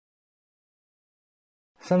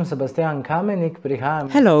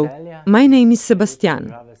Hello, my name is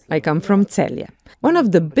Sebastijan. I come from Celje, one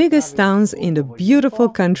of the biggest towns in the beautiful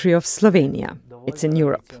country of Slovenia. It's in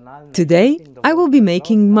Europe. Today, I will be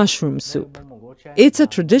making mushroom soup. It's a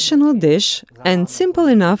traditional dish and simple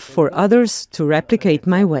enough for others to replicate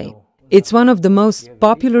my way. It's one of the most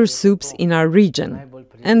popular soups in our region,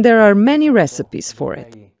 and there are many recipes for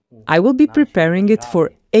it. I will be preparing it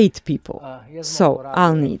for 8 people. So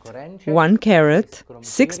I'll need 1 carrot,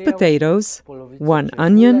 6 potatoes, 1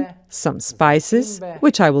 onion, some spices,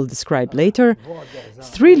 which I will describe later,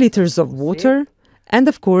 3 liters of water, and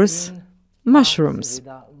of course, mushrooms.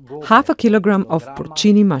 Half a kilogram of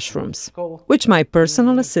porcini mushrooms, which my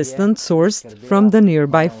personal assistant sourced from the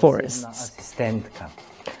nearby forests.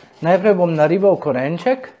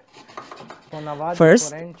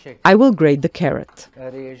 First, I will grate the carrot.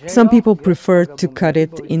 Some people prefer to cut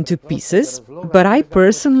it into pieces, but I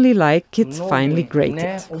personally like it finely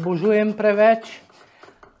grated.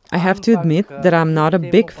 I have to admit that I'm not a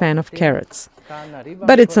big fan of carrots,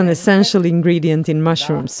 but it's an essential ingredient in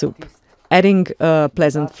mushroom soup, adding a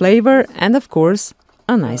pleasant flavor and, of course,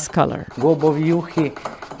 a nice color.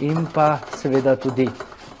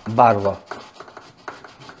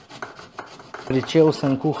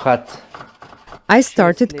 I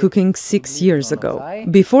started cooking 6 years ago.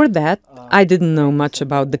 Before that, I didn't know much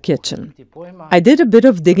about the kitchen. I did a bit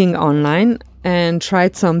of digging online and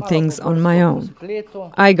tried some things on my own.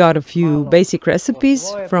 I got a few basic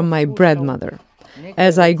recipes from my grandmother,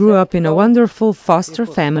 as I grew up in a wonderful foster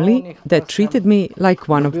family that treated me like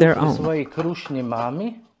one of their own.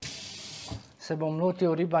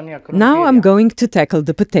 Now I'm going to tackle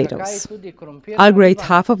the potatoes. I'll grate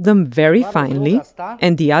half of them very finely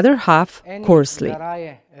and the other half coarsely.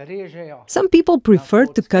 Some people prefer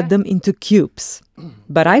to cut them into cubes,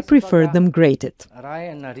 but I prefer them grated.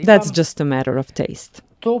 That's just a matter of taste.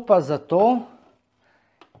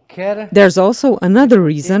 There's also another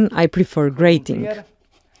reason I prefer grating.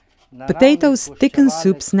 Potatoes thicken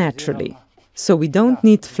soups naturally, so we don't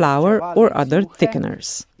need flour or other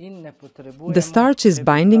thickeners. The starch is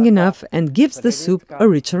binding enough and gives the soup a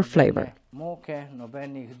richer flavor.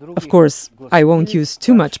 Of course, I won't use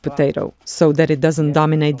too much potato, so that it doesn't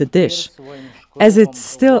dominate the dish, as it's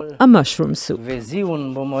still a mushroom soup.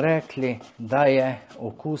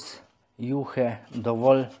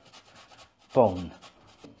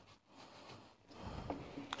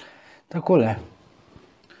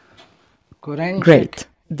 Great!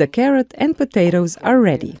 The carrot and potatoes are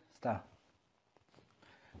ready.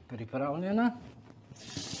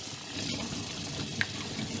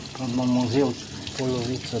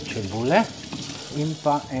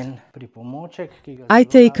 I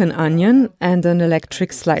take an onion and an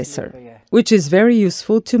electric slicer, which is very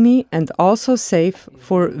useful to me and also safe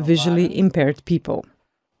for visually impaired people.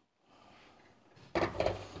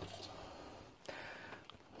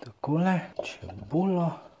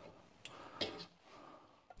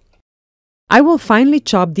 I will finely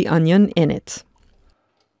chop the onion in it.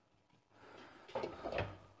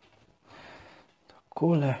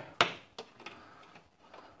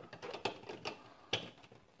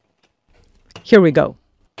 Here we go.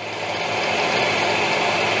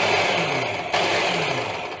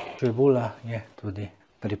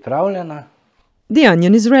 The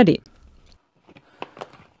onion is ready.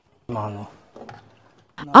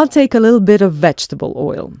 I'll take a little bit of vegetable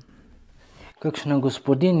oil.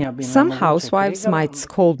 Some housewives might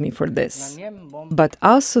scold me for this, but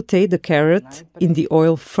I'll saute the carrot in the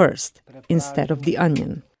oil first, instead of the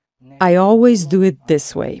onion. I always do it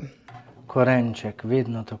this way.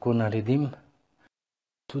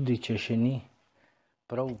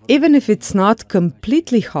 Even if it's not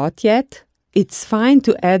completely hot yet, it's fine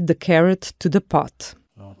to add the carrot to the pot.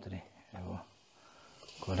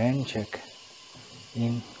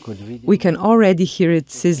 We can already hear it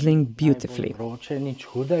sizzling beautifully.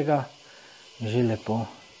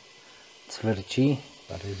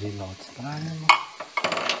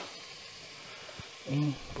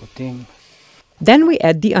 Then we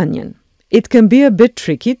add the onion. It can be a bit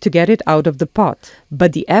tricky to get it out of the pot,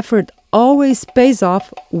 but the effort always pays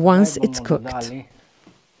off once it's cooked.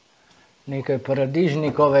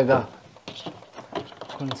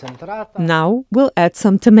 Now we'll add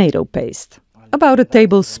some tomato paste. About a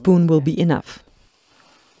tablespoon will be enough.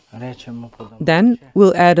 Then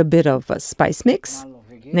we'll add a bit of a spice mix,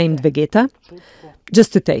 named Vegeta,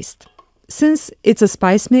 just to taste, since it's a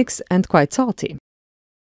spice mix and quite salty.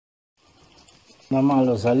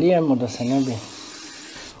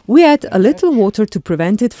 We add a little water to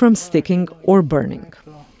prevent it from sticking or burning.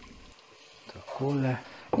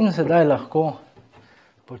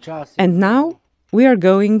 And now we are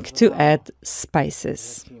going to add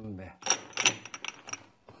spices.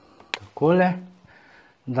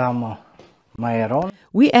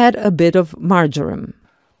 We add a bit of marjoram,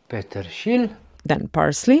 then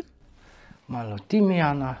parsley,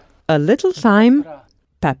 a little thyme,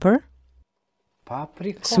 pepper,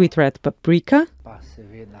 sweet red paprika,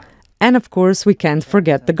 and of course we can't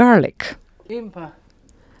forget the garlic.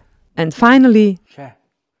 And finally,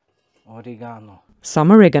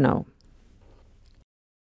 some oregano.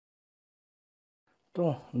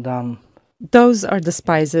 Those are the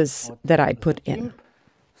spices that I put in.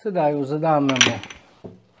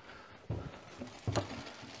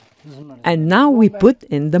 And now we put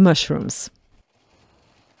in the mushrooms.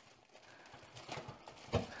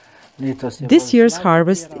 This year's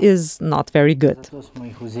harvest is not very good.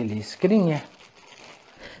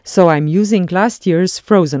 So I'm using last year's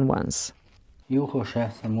frozen ones. We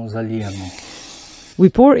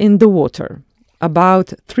pour in the water,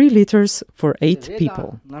 about 3 liters for 8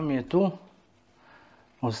 people.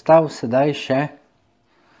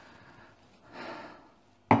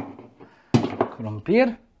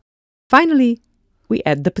 Finally, we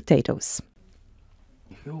add the potatoes.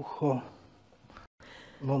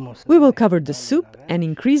 We will cover the soup and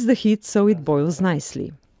increase the heat so it boils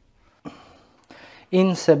nicely.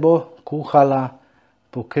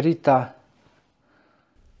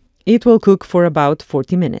 It will cook for about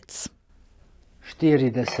 40 minutes.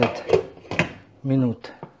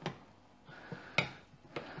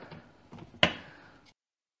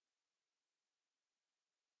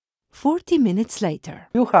 40 minutes later.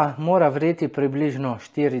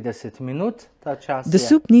 The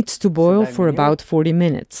soup needs to boil for about 40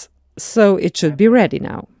 minutes, so it should be ready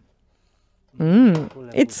now.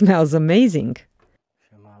 It smells amazing.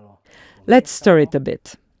 Let's stir it a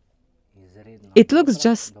bit. It looks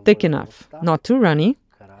just thick enough, not too runny.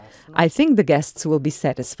 I think the guests will be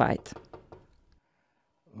satisfied.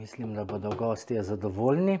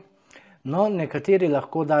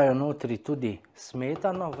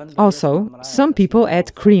 Also, some people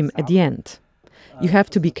add cream at the end. You have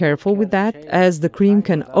to be careful with that, as the cream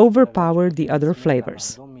can overpower the other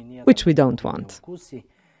flavors, which we don't want.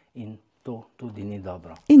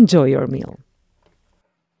 Enjoy your meal.